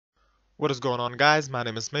What is going on, guys? My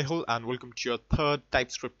name is Mehul and welcome to your third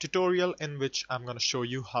TypeScript tutorial in which I'm going to show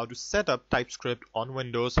you how to set up TypeScript on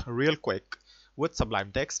Windows real quick with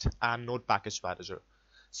Sublime Text and Node Package Manager.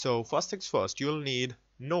 So first things first, you'll need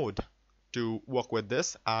Node to work with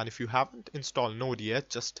this, and if you haven't installed Node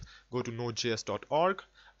yet, just go to nodejs.org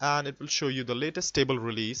and it will show you the latest stable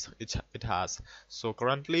release it has. So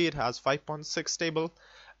currently it has 5.6 stable,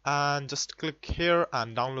 and just click here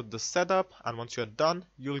and download the setup, and once you're done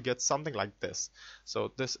you'll get something like this.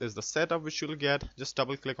 So this is the setup which you'll get. Just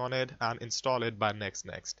double click on it and install it by next,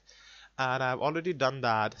 and I've already done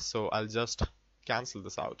that, so I'll just cancel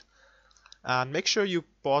this out. And make sure you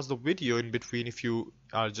pause the video in between if you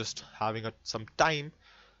are just having some time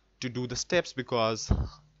to do the steps, because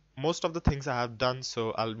most of the things I have done, so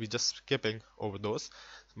I'll be just skipping over those,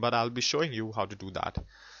 but I'll be showing you how to do that.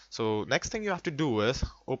 So next thing you have to do is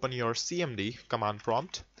open your CMD command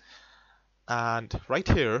prompt, and right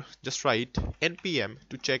here just write npm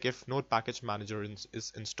to check if Node Package Manager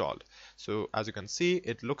is installed. So as you can see,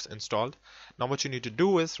 it looks installed. Now what you need to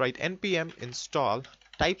do is write npm install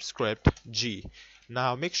TypeScript G.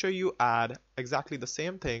 Now make sure you add exactly the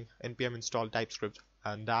same thing, npm install TypeScript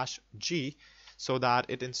and -g, so that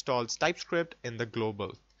it installs TypeScript in the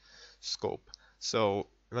global scope. So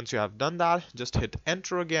once you have done that, just hit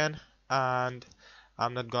enter again, and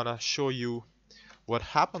I'm not gonna show you what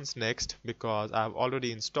happens next because I've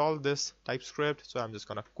already installed this TypeScript, so I'm just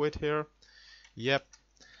gonna quit here. Yep.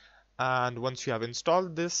 And once you have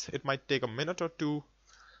installed this, it might take a minute or two.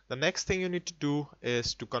 The next thing you need to do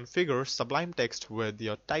is to configure Sublime Text with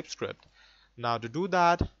your TypeScript. Now to do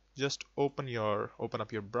that, just open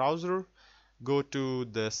up your browser, go to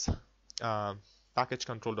this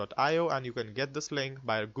packagecontrol.io, and you can get this link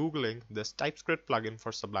by googling this TypeScript plugin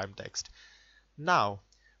for Sublime Text. Now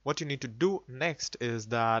what you need to do next is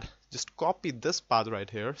that just copy this path right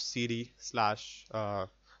here, cd / the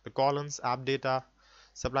colons app data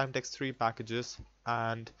Sublime Text 3 packages,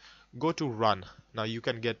 and go to run. Now you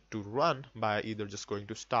can get to run by either just going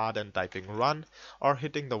to start and typing run, or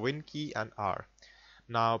hitting the Win key and R.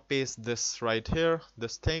 Now paste this right here,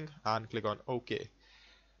 this thing, and click on OK.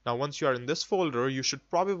 Now once you are in this folder, you should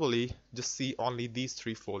probably just see only these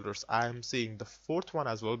three folders. I am seeing the fourth one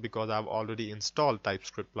as well because I've already installed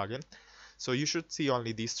TypeScript plugin. So you should see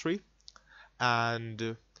only these three.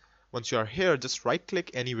 And once you are here, just right click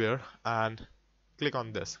anywhere and click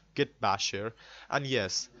on this git bash here. And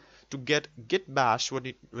yes, to get git bash, what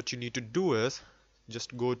you need to do is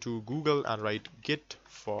just go to Google and write git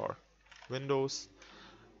for Windows,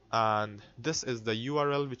 and this is the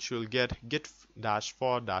URL which you'll get,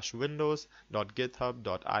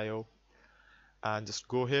 git-for-windows.github.io, and just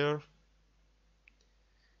go here.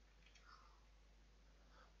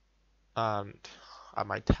 And I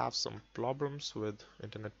might have some problems with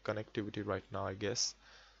internet connectivity right now, I guess.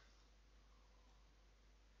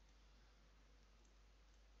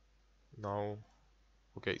 No.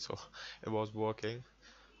 Okay, so it was working,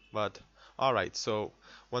 but alright, so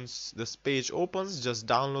once this page opens, just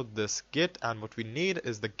download this git, and what we need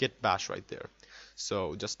is the git bash right there.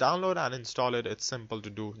 So just download and install it. It's simple to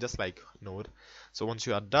do, just like Node. So once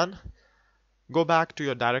you are done, go back to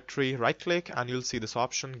your directory, right click, and you'll see this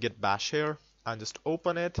option git bash here, and just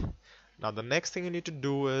open it. Now the next thing you need to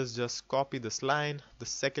do is just copy this line, the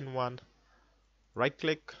second one, right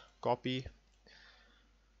click, copy,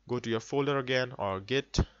 go to your folder again, or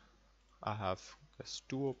git. I have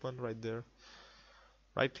two open right there.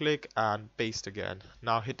 Right click and paste again.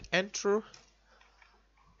 Now hit enter,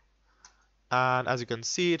 and as you can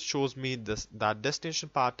see, it shows me that destination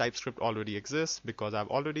path TypeScript already exists because I've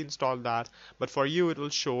already installed that, but for you it will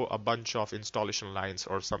show a bunch of installation lines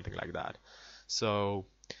or something like that. So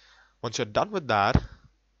once you're done with that,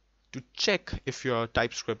 to check if your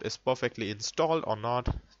TypeScript is perfectly installed or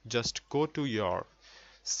not, just go to your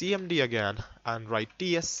CMD again and write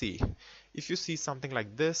TSC. If you see something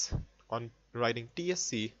like this on writing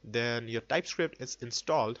TSC, then your TypeScript is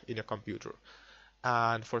installed in your computer.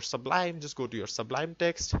 And for Sublime, just go to your Sublime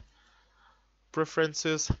Text,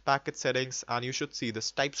 Preferences, Package Settings, and you should see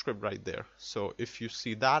this TypeScript right there. So if you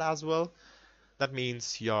see that as well, that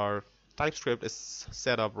means your TypeScript is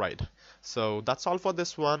set up right. So that's all for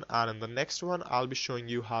this one, and in the next one I'll be showing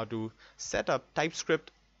you how to set up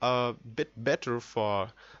TypeScript a bit better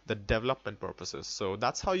for the development purposes. So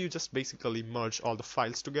that's how you just basically merge all the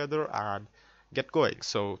files together and get going.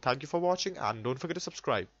 So thank you for watching, and don't forget to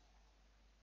subscribe.